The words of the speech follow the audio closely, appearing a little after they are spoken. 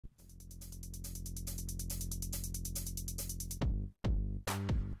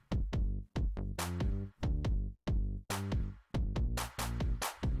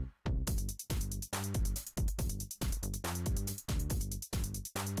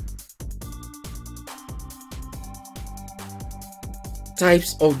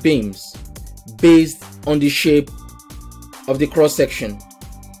types of beams based on the shape of the cross section.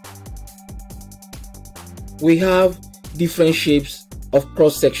 We have different shapes of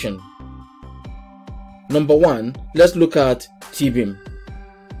cross section. Number one, let's look at T-beam.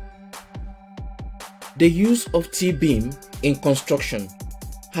 The use of T-beam in construction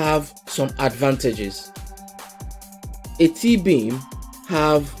have some advantages. A T-beam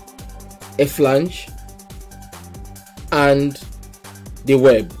have a flange and the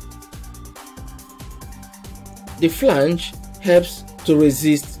web. The flange helps to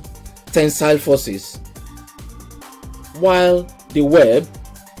resist tensile forces, while the web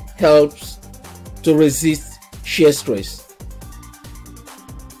helps to resist shear stress.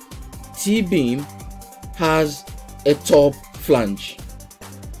 T-beam has a top flange,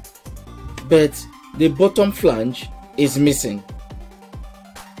 but the bottom flange is missing.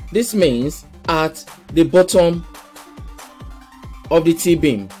 This means at the bottom of the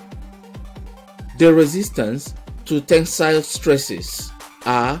T-beam, the resistance to tensile stresses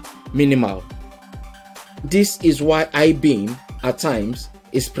are minimal. This is why I-beam at times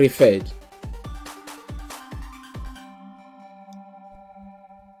is preferred.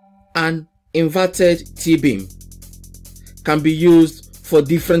 An inverted T-beam can be used for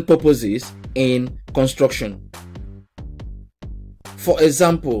different purposes in construction. For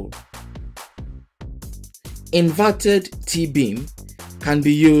example, inverted T-beam can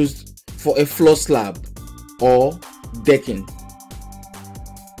be used for a floor slab or decking.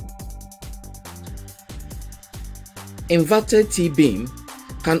 Inverted T-beam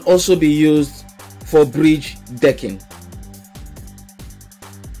can also be used for bridge decking.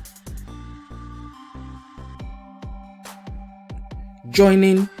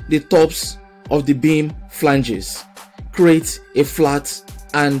 Joining the tops of the beam flanges creates a flat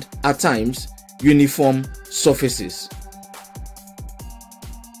and at times uniform surfaces.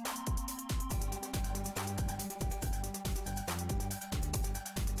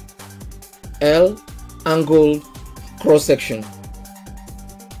 L-angled cross-section.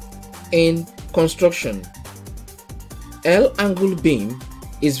 In construction, L-angled beam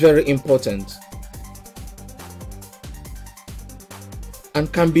is very important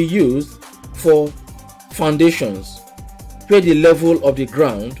and can be used for foundations where the level of the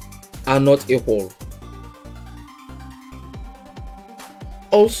ground are not equal.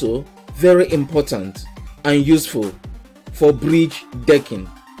 Also very important and useful for bridge decking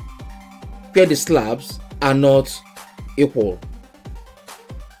where the slabs are not equal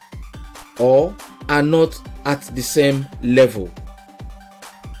or are not at the same level.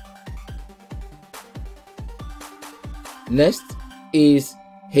 Next is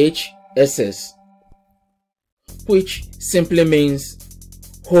HSS, which simply means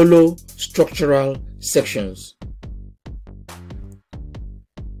hollow structural sections.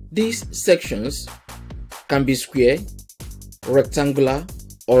 These sections can be square, rectangular,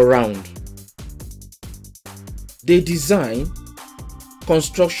 or round. The design,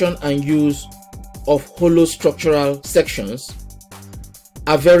 construction, and use of hollow structural sections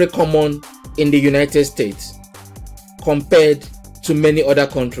are very common in the United States compared to many other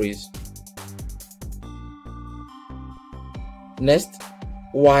countries. Next,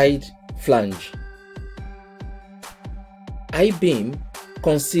 wide flange. I-beam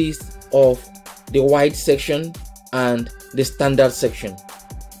consists of the wide section and the standard section.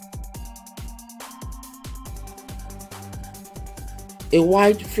 A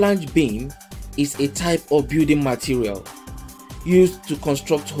wide flange beam is a type of building material used to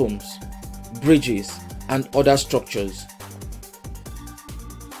construct homes, bridges, and other structures.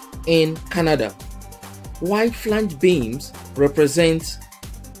 In Canada, wide flange beams represent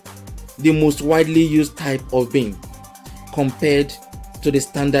the most widely used type of beam compared to the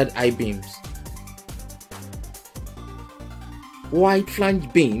standard I-beams. Wide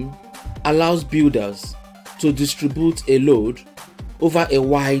flange beam allows builders to distribute a load over a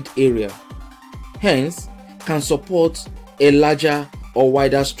wide area, hence can support a larger or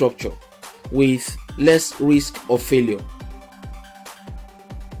wider structure with less risk of failure.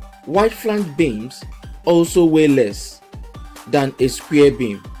 Wide flange beams also weigh less than a square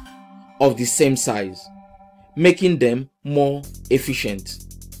beam of the same size, making them more efficient.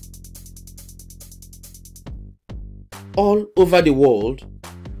 All over the world,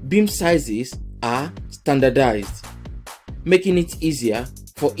 beam sizes are standardized, making it easier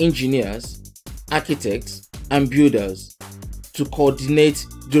for engineers, architects, and builders to coordinate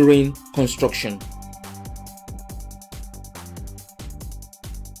during construction.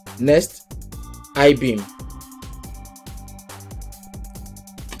 Next, I-beam.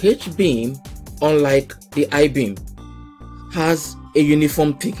 H-beam, unlike the I-beam, has a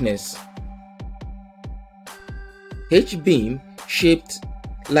uniform thickness. H-beam, shaped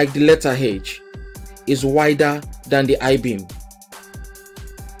like the letter H, is wider than the I-beam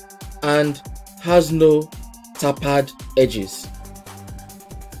and has no tapered edges.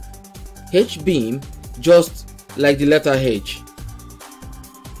 H-beam, just like the letter H,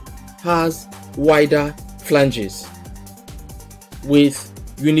 has wider flanges with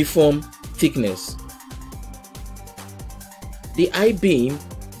uniform thickness. The I-beam,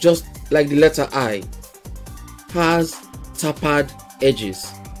 just like the letter I, has tapered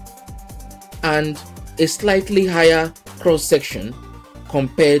edges and a slightly higher cross section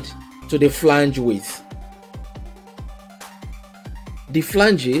compared to the flange width. The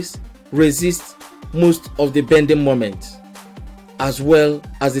flanges resist most of the bending moment as well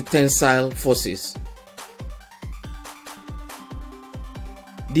as the tensile forces.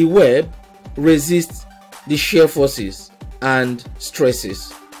 The web resists the shear forces and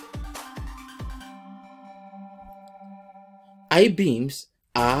stresses. I-beams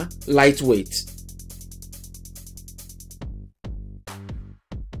are lightweight.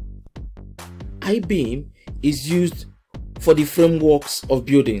 I-beam is used for the frameworks of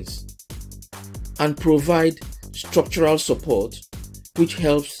buildings and provide structural support, which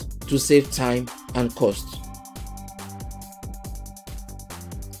helps to save time and cost.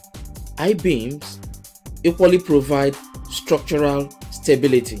 I-beams equally provide structural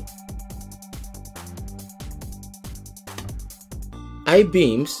stability.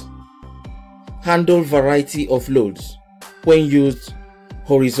 I-beams handle variety of loads when used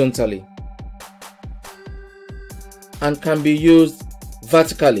horizontally and can be used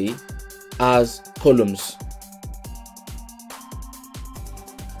vertically as columns.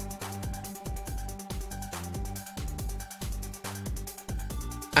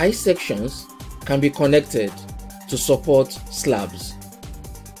 I-sections can be connected to support slabs.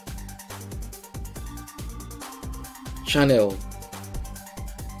 Channel.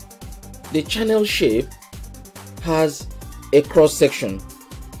 The channel shape has a cross section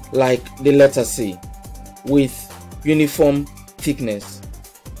like the letter C with uniform thickness.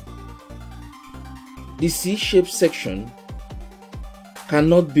 The C-shaped section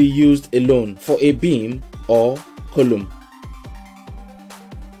cannot be used alone for a beam or column.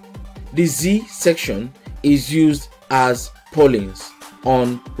 The Z section is used as purlins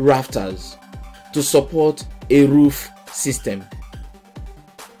on rafters to support a roof system.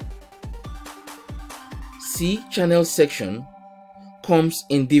 C-channel section comes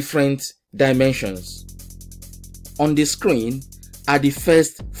in different dimensions. On the screen are the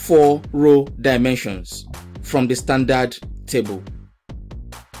first 4 row dimensions from the standard table.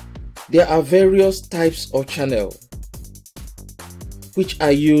 There are various types of channel which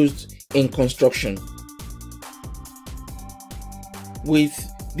are used in construction with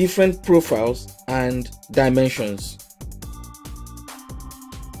different profiles and dimensions.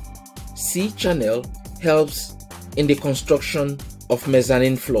 C-channel helps in the construction of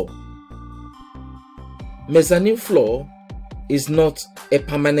mezzanine floor. Mezzanine floor is not a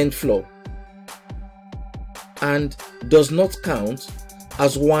permanent floor and does not count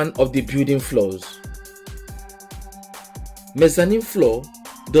as one of the building floors. Mezzanine floor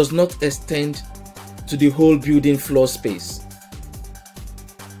does not extend to the whole building floor space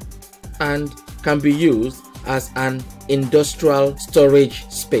and can be used as an industrial storage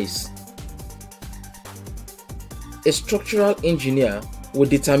space. A structural engineer will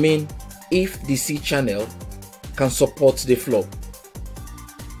determine if the C-channel can support the floor.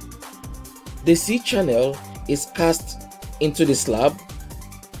 The C-channel is cast into the slab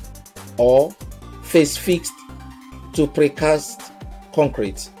or face fixed to precast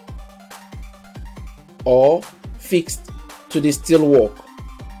concrete or fixed to the steelwork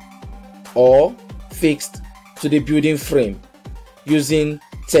or fixed to the building frame using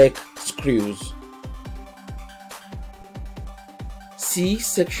tack screws.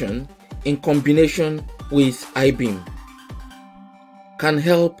 C-section in combination with I-beam can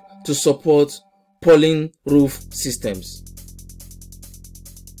help to support purlin roof systems.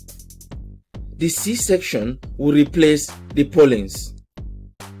 The C-section will replace the purlins,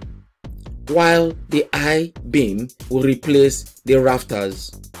 while the I-beam will replace the rafters.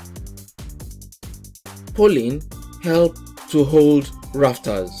 Purlin help to hold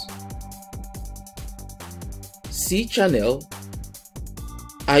rafters. C-channel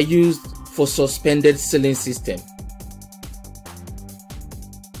are used for suspended ceiling system.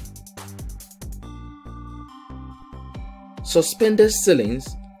 Suspended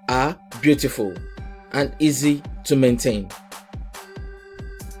ceilings are beautiful and easy to maintain.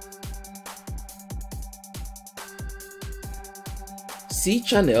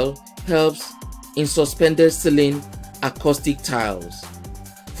 C-channel helps in suspended ceiling acoustic tiles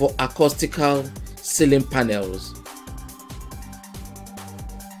for acoustical ceiling panels.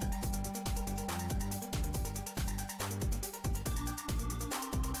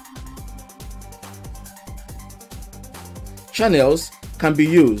 Channels can be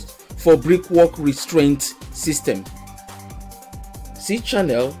used for brickwork restraint system.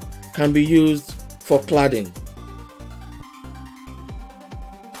 C-channel can be used for cladding.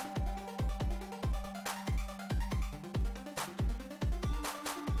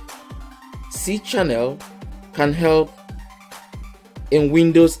 C-channel can help in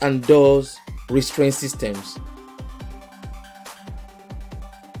windows and doors restraint systems.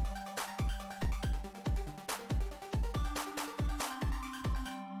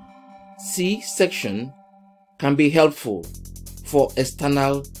 C-section can be helpful for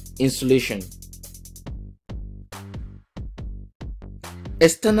external insulation.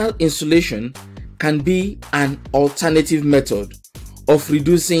 External insulation can be an alternative method of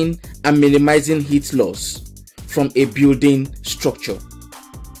reducing and minimizing heat loss from a building structure.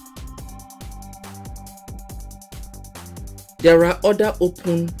 There are other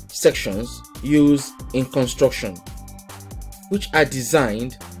open sections used in construction, which are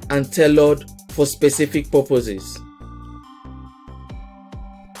designed and tailored for specific purposes.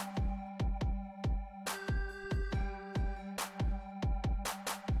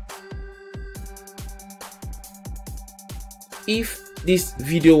 If this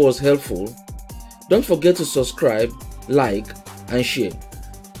video was helpful, don't forget to subscribe, like, and share.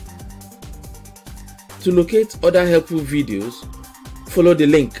 To locate other helpful videos, follow the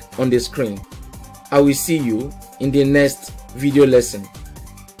link on the screen. I will see you in the next video lesson.